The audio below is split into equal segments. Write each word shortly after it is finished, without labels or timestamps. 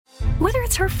Whether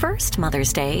it's her first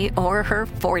Mother's Day or her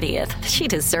 40th, she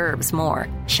deserves more.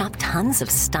 Shop tons of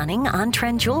stunning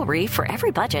on-trend jewelry for every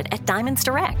budget at Diamonds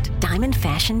Direct. Diamond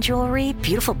fashion jewelry,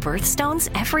 beautiful birthstones,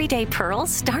 everyday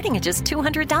pearls starting at just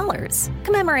 $200.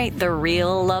 Commemorate the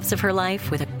real loves of her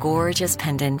life with a gorgeous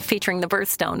pendant featuring the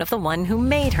birthstone of the one who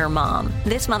made her mom.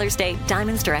 This Mother's Day,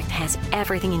 Diamonds Direct has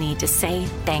everything you need to say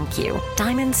thank you.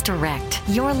 Diamonds Direct.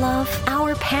 Your love,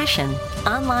 our passion.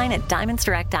 Online at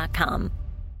diamondsdirect.com.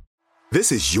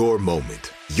 This is your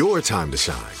moment, your time to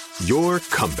shine, your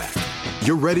comeback.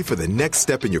 You're ready for the next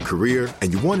step in your career,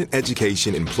 and you want an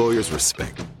education employers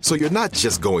respect. So you're not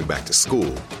just going back to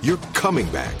school, you're coming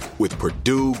back with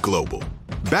Purdue Global.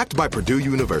 Backed by Purdue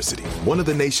University, one of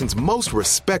the nation's most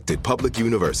respected public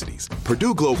universities,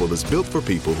 Purdue Global is built for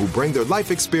people who bring their life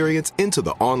experience into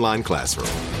the online classroom.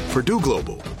 Purdue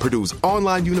Global, Purdue's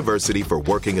online university for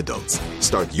working adults.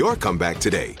 Start your comeback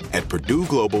today at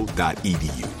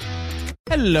purdueglobal.edu.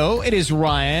 Hello, it is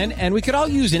Ryan, and we could all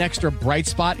use an extra bright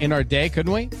spot in our day,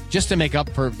 couldn't we? Just to make up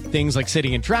for things like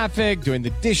sitting in traffic, doing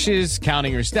the dishes,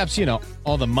 counting your steps,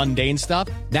 all the mundane stuff.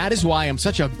 That is why I'm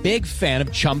such a big fan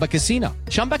of Chumba Casino.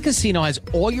 Chumba Casino has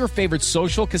all your favorite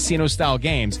social casino-style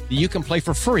games that you can play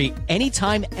for free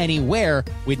anytime, anywhere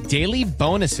with daily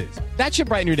bonuses. That should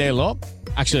brighten your day a little.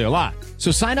 Actually, a lot.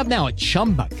 So sign up now at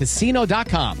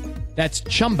ChumbaCasino.com. That's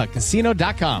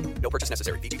ChumbaCasino.com. No purchase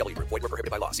necessary. VGW Group. Void where prohibited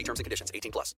by law. See terms and conditions.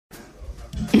 18+.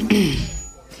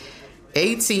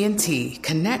 AT&T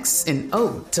connects an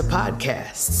ode to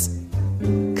podcasts.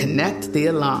 Connect the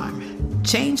alarm.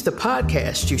 Change the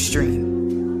podcast you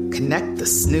stream. Connect the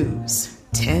snooze.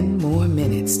 10 more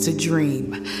minutes to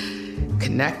dream.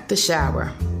 Connect the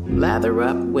shower. Lather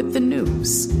up with the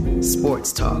news.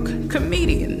 Sports talk,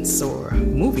 comedians, or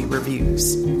movie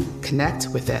reviews. Connect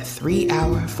with that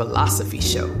 3-hour philosophy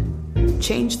show.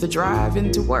 Change the drive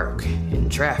into work in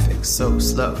traffic so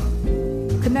slow.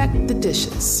 Connect the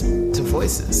dishes to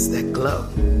voices that glow.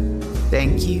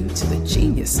 Thank you to the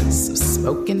geniuses of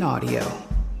spoken audio.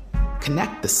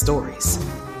 Connect the stories.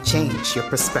 Change your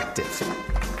perspective.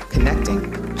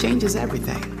 Connecting changes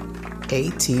everything.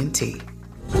 AT&T.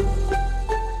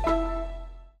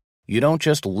 You don't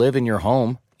just live in your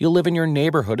home, you live in your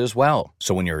neighborhood as well.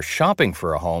 So when you're shopping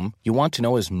for a home, you want to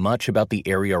know as much about the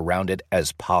area around it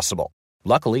as possible.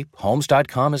 Luckily,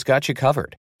 Homes.com has got you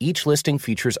covered. Each listing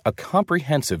features a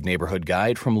comprehensive neighborhood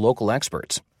guide from local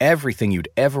experts. Everything you'd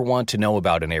ever want to know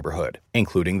about a neighborhood,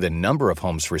 including the number of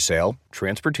homes for sale,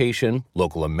 transportation,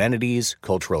 local amenities,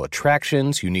 cultural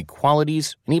attractions, unique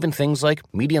qualities, and even things like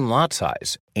median lot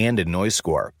size and a noise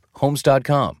score.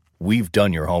 Homes.com. We've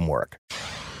done your homework.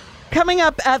 Coming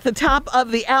up at the top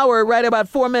of the hour, right about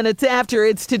 4 minutes after,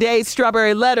 it's today's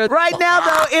Strawberry Letter. Right now,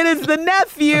 though, it is the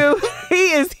nephew.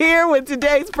 He is here with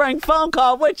today's prank phone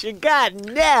call. What you got,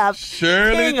 Neff?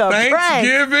 Shirley,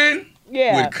 Thanksgiving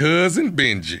with Cousin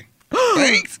Benji.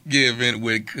 Thanksgiving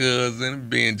with Cousin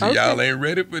Benji. Okay. Y'all ain't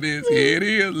ready for this. Here it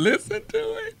is. Listen to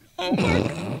it. Oh, my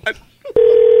God.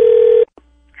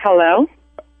 Hello?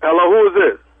 Hello, who is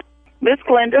this? Miss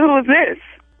Glenda, who is this?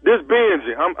 This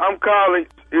Benji. I'm calling.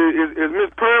 Is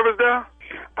Miss Purvis there?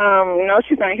 No,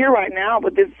 she's not here right now,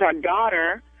 but this is her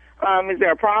daughter. Is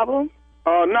there a problem?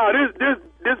 No,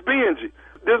 this Benji.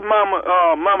 This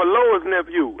Mama Lois'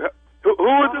 nephew.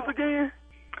 Who is this again?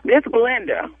 This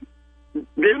Glenda.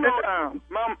 This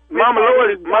Mama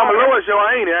Lois show,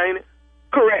 ain't it?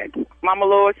 Correct. Mama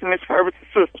Lois and Miss Purvis'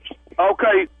 sisters.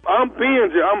 Okay, I'm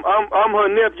Benji. I'm her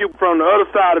nephew from the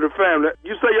other side of the family.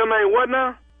 You say your name what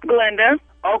now? Glenda.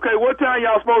 Okay, what time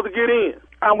y'all supposed to get in?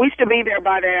 We should be there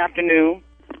by the afternoon.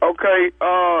 Okay,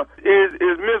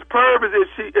 is Miss Purvis,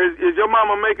 is your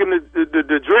mama making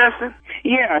the dressing?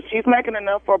 Yeah, she's making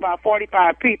enough for about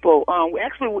 45 people.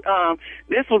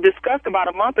 This was discussed about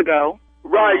a month ago.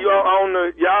 Right,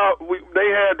 they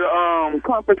had the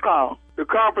conference call. The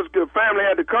family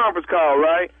had the conference call,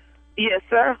 right? Yes,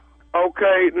 sir.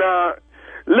 Okay, now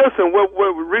listen, what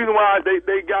reason why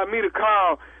they got me to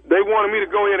call, they wanted me to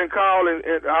go in and call, and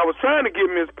I was trying to get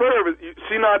Miss Purvis.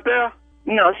 She not there?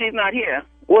 No, she's not here.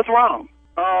 What's wrong?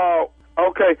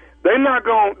 Okay. They're not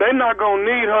gonna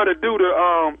need her to do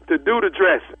the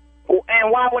dressing.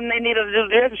 And why wouldn't they need her to do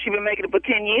the dressing? She's been making it for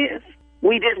 10 years.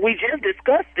 We just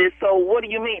discussed this. So what do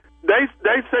you mean? They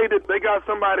say that they got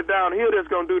somebody down here that's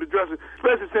gonna do the dressing.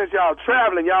 Especially since y'all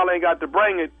traveling, y'all ain't got to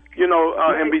bring it,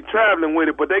 and be traveling with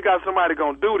it. But they got somebody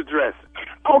gonna do the dressing.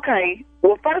 Okay.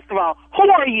 Well, first of all, who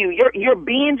are you? You're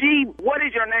Benji. What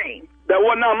is your name?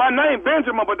 My name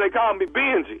Benjamin, but they call me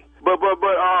Benji. But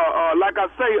like I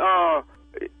say,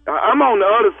 I'm on the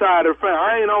other side of the family.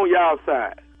 I ain't on y'all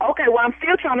side. Okay. Well, I'm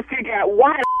still trying to figure out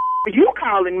why are you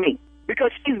calling me?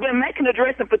 because she's been making the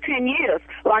dressing for 10 years,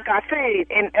 like I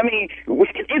said. And, I mean,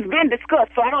 it's been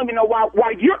discussed, so I don't even know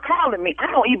why you're calling me.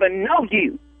 I don't even know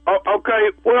you.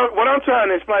 Okay, well, what I'm trying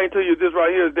to explain to you this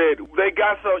right here is that they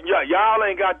got y'all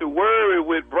ain't got to worry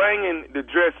with bringing the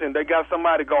dressing. They got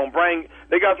somebody down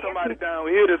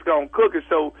here that's gonna cook it.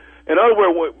 So, in other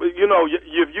words, you know,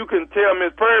 if you can tell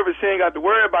Miss Purvis she ain't got to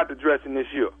worry about the dressing this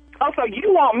year. Oh, so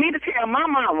you want me to tell my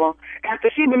mama, after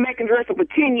she been making dressing for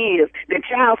 10 years, that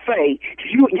y'all say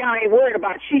y'all ain't worried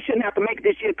about it. She shouldn't have to make it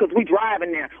this year because we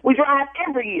driving there. We drive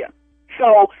every year.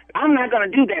 So I'm not going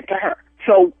to do that to her.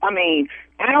 So, I mean,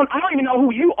 I don't even know who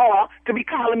you are to be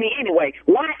calling me anyway.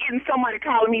 Why isn't somebody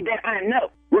calling me that I know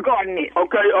regarding this?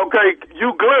 Okay.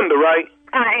 You Glenda, right?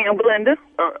 I am Glenda.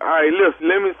 All right, listen,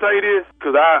 let me say this,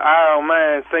 because I don't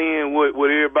mind saying what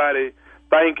everybody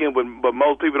thinking, but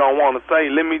most people don't want to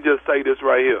say. Let me just say this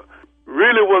right here.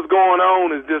 Really what's going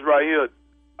on is this right here.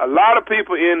 A lot of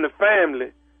people in the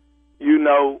family, you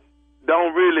know,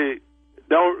 don't really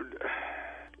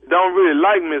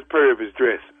like Miss Purvis'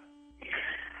 dressing.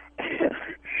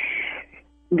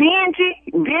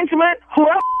 Benjamin, who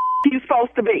the you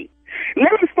supposed to be?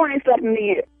 Let me explain something to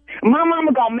you. My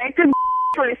mama gonna make this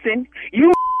dressing,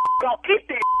 you gonna eat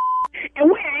that,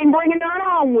 and we ain't bringing none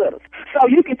on with us. So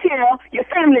you can tell your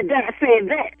family that I said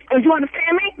that. Do you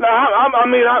understand me? No,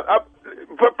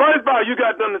 first of all, you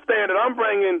got to understand that I'm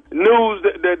bringing news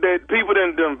that people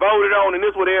done voted on, and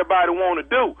this is what everybody want to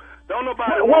do. Don't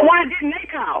nobody. Well, why didn't they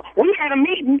call? We had a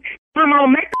meeting. My mama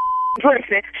make the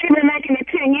dressing. She been making it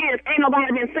 10 years. Ain't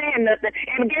nobody been saying nothing.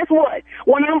 And guess what?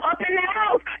 When I'm up in that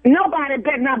house, nobody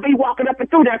better not be walking up and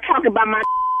through there talking about my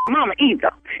mama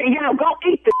either. And y'all go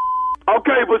eat the.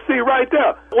 Okay, but see right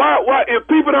there, why if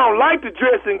people don't like the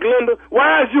dressing, Glenda,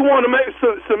 why is you want to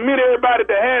submit everybody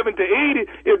to having to eat it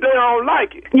if they don't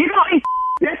like it? You don't eat.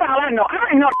 That's all I know.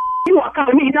 I ain't know you are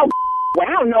calling me no. Well,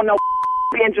 I don't know no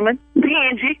Benjamin,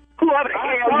 Benji, whoever the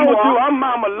hell you are. I'm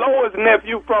Mama Lois'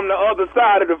 nephew from the other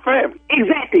side of the family.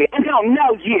 Exactly. I don't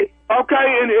know you. Okay,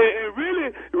 and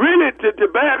really to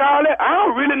back all that, I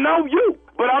don't really know you.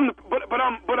 But I'm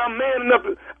man enough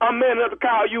to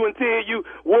call you and tell you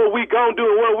what we gonna do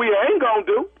and what we ain't gonna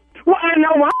do. Well, I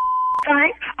know one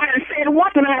thing. I done said it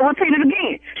once and I repeat it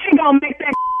again. She gonna make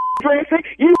that dressing,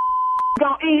 you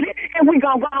gonna eat it, and we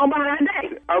gonna go on by our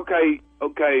day.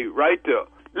 Okay, right there.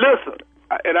 Listen,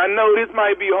 and I know this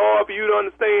might be hard for you to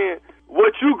understand.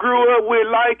 What you grew up with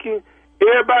liking,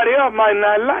 everybody else might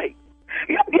not like.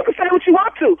 You can say what you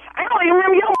want to. I don't even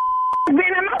remember your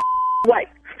being in my way.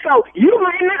 So you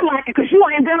might not like it because you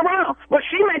ain't been around, but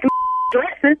she making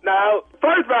dressing. Now,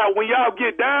 first of all, when y'all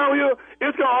get down here,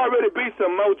 it's going to already be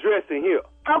some more dressing here.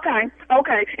 Okay.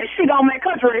 And she going to make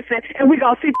her dressing, and we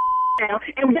going to sit down,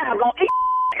 and y'all going to eat.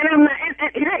 And I'm not,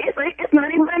 it's not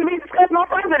even going to be discussed no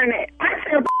further than that. I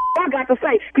said I got to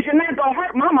say, because you're not going to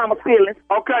hurt my mama's feelings.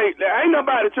 Okay, ain't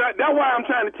nobody trying. That's why I'm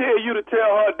trying to tell you to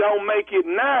tell her don't make it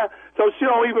now, so she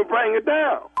don't even bring it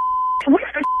down.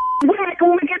 We make it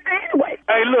when we get there anyway.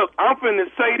 Hey, look, I'm finna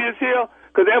say this here,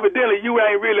 because evidently you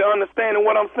ain't really understanding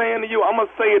what I'm saying to you. I'm going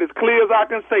to say it as clear as I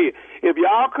can say it. If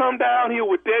y'all come down here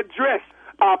with that dress,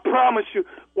 I promise you,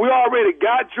 we already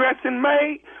got dressing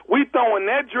made. We throwing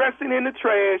that dressing in the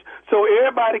trash so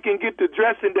everybody can get the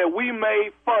dressing that we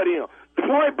made for them.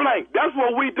 Point blank, that's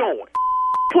what we doing.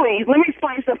 Please, let me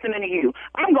explain something to you.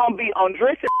 I'm going to be on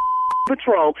dressing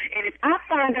patrol, and if I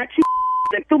find out you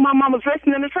and threw my mama's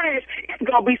dressing in the trash, it's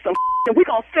going to be some and we're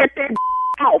going to set that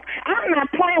off. I'm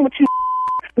not playing with you.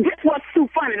 This was too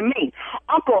funny to me.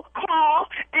 Uncle Carl,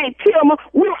 Aunt Tilma,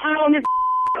 we were all on this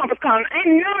conference call.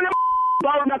 Ain't none of them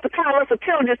bold enough to call us or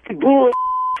tell us to bull.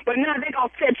 But now they going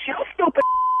to set your stupid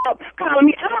up calling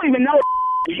me. I don't even know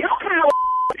your call.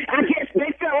 I guess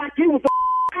they felt like you was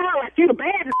call, like you the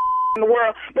baddest in the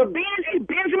world. But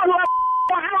Benjamin,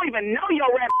 I don't even know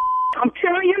your rap. I'm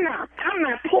telling you now. I'm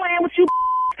not playing with you.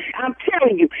 I'm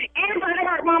telling you, anybody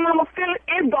hurt my mama feeling,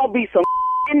 it's gonna be some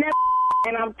in that.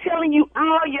 And I'm telling you,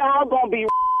 all y'all gonna be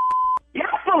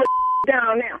y'all full of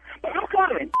down now. But I'm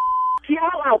coming.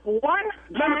 Y'all out one.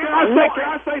 Can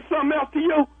I say something else to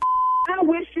you? I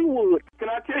wish you would. Can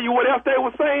I tell you what else they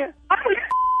were saying?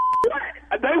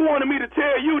 What? They wanted me to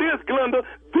tell you this, Glenda.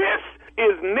 This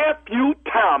is Nephew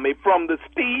Tommy from the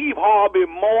Steve Harvey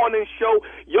Morning Show.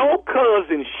 Your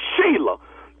cousin Sheila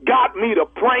got me to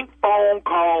prank phone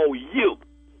call you.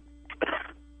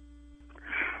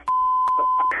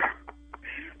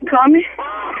 Tommy,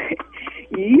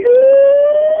 you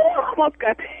almost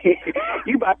got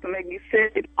you about to make me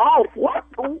set it off. What?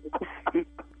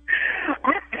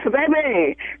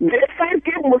 Baby, this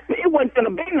Thanksgiving it wasn't going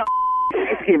to be no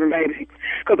Thanksgiving, baby.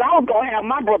 Because I was going to have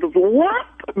my brothers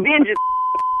whooped Benji.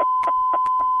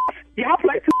 Y'all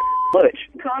play too much.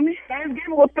 Tommy,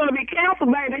 Thanksgiving was going to be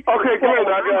canceled, baby. Okay, Glenn,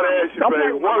 I got to ask you,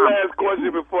 baby. One last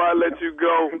question before I let you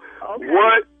go. Okay.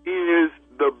 What is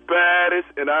the baddest,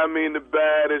 and I mean the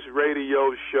baddest,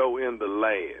 radio show in the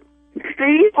land?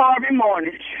 Steve Harvey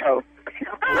Morning Show.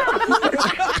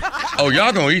 Oh,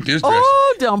 y'all gonna eat this dress.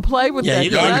 Oh, don't play with that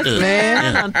dress,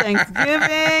 man. On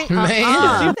Thanksgiving.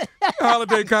 Man.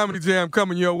 Holiday Comedy Jam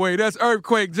coming your way. That's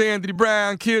Earthquake, J. Anthony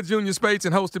Brown, Kids Junior Spates,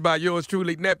 and hosted by yours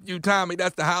truly, Nephew Tommy.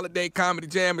 That's the Holiday Comedy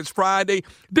Jam. It's Friday,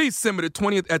 December the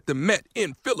 20th at the Met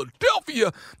in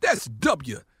Philadelphia. That's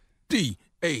WDAS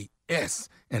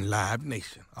and Live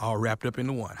Nation. All wrapped up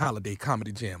into one. Holiday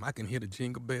Comedy Jam. I can hear the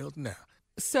jingle bells now.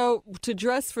 So to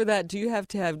dress for that, do you have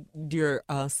to have your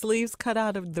sleeves cut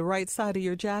out of the right side of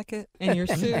your jacket and your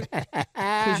suit?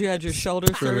 Because you had your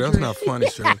shoulder surgery? That's not funny,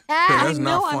 Shirley. That's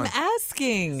not funny. I'm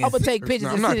asking. I'm going to take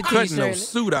pictures and send it to you, cutting no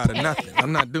suit out of nothing.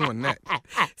 I'm not doing that.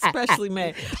 Specially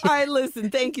made. All right, listen.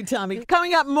 Thank you, Tommy.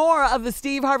 Coming up, more of the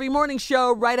Steve Harvey Morning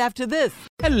Show right after this.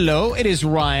 Hello, it is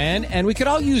Ryan, and we could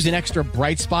all use an extra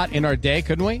bright spot in our day,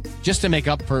 couldn't we? Just to make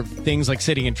up for things like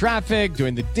sitting in traffic,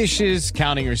 doing the dishes,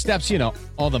 counting your steps, you know,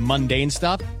 all the mundane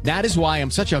stuff. That is why I'm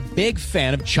such a big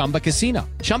fan of Chumba Casino.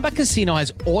 Chumba Casino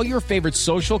has all your favorite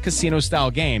social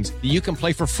casino-style games that you can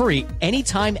play for free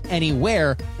anytime,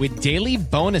 anywhere with daily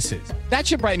bonuses. That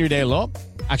should brighten your day a little.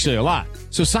 Actually, a lot.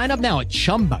 So sign up now at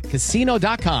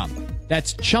ChumbaCasino.com.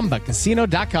 That's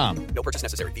ChumbaCasino.com. No purchase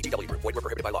necessary. VGW Group. Void where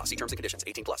prohibited by law. See terms and conditions.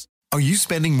 18+. Are you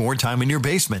spending more time in your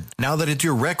basement now that it's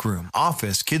your rec room,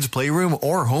 office, kids' playroom,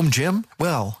 or home gym?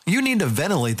 Well, you need to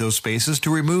ventilate those spaces to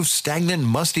remove stagnant,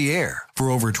 musty air. For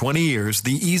over 20 years,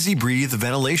 the Easy Breathe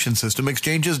ventilation system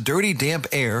exchanges dirty, damp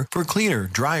air for cleaner,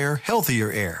 drier, healthier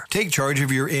air. Take charge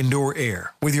of your indoor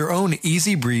air with your own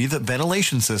Easy Breathe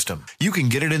ventilation system. You can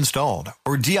get it installed,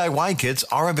 or DIY kits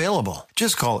are available.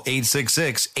 Just call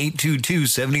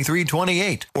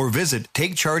 866-822-7328 or visit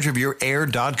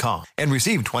takechargeofyourair.com and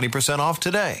receive 20% off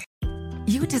today.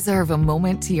 You deserve a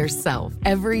moment to yourself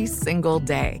every single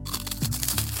day.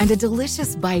 And a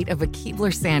delicious bite of a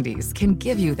Keebler Sandies can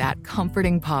give you that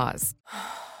comforting pause.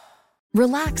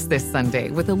 Relax this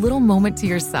Sunday with a little moment to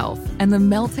yourself and the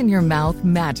melt-in-your-mouth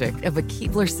magic of a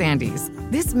Keebler Sandies.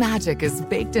 This magic is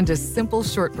baked into simple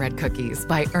shortbread cookies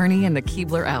by Ernie and the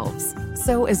Keebler Elves.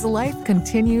 So as life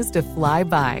continues to fly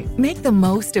by, make the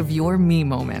most of your me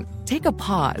moment. Take a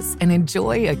pause and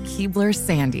enjoy a Keebler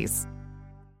Sandies.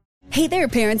 Hey there,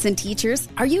 parents and teachers.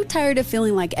 Are you tired of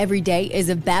feeling like every day is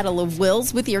a battle of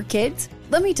wills with your kids?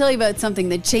 Let me tell you about something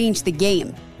that changed the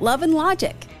game. Love and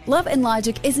Logic. Love and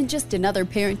Logic isn't just another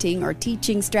parenting or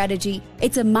teaching strategy.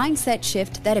 It's a mindset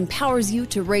shift that empowers you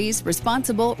to raise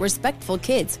responsible, respectful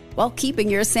kids while keeping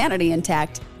your sanity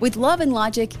intact. With Love and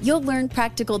Logic, you'll learn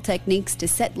practical techniques to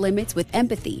set limits with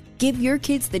empathy, give your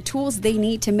kids the tools they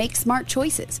need to make smart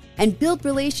choices, and build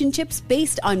relationships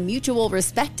based on mutual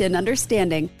respect and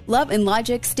understanding. Love and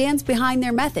Logic stands behind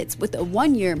their methods with a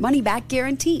 1-year money-back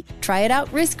guarantee. Try it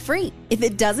out risk-free. If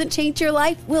it doesn't change your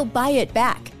life, we'll buy it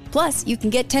back. Plus, you can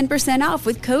get 10% off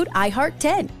with code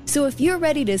IHEART10. So if you're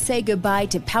ready to say goodbye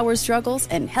to power struggles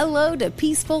and hello to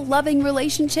peaceful, loving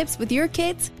relationships with your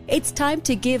kids, it's time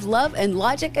to give Love and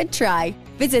Logic a try.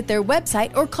 Visit their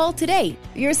website or call today.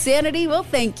 Your sanity will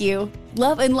thank you.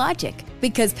 Love and Logic,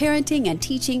 because parenting and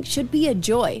teaching should be a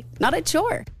joy, not a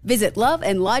chore. Visit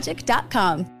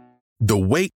loveandlogic.com. The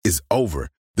wait is over.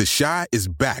 The Chi is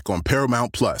back on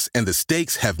Paramount Plus, and the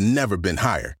stakes have never been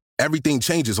higher. Everything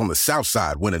changes on the South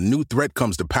Side when a new threat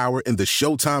comes to power in the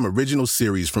Showtime original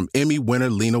series from Emmy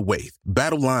winner Lena Waithe.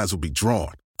 Battle lines will be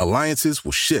drawn, alliances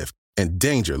will shift, and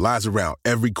danger lies around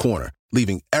every corner,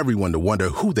 leaving everyone to wonder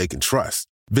who they can trust.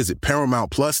 Visit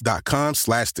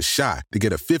ParamountPlus.com/The Chi to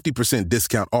get a 50%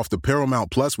 discount off the Paramount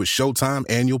Plus with Showtime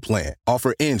annual plan.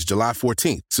 Offer ends July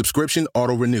 14th. Subscription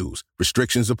auto-renews.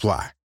 Restrictions apply.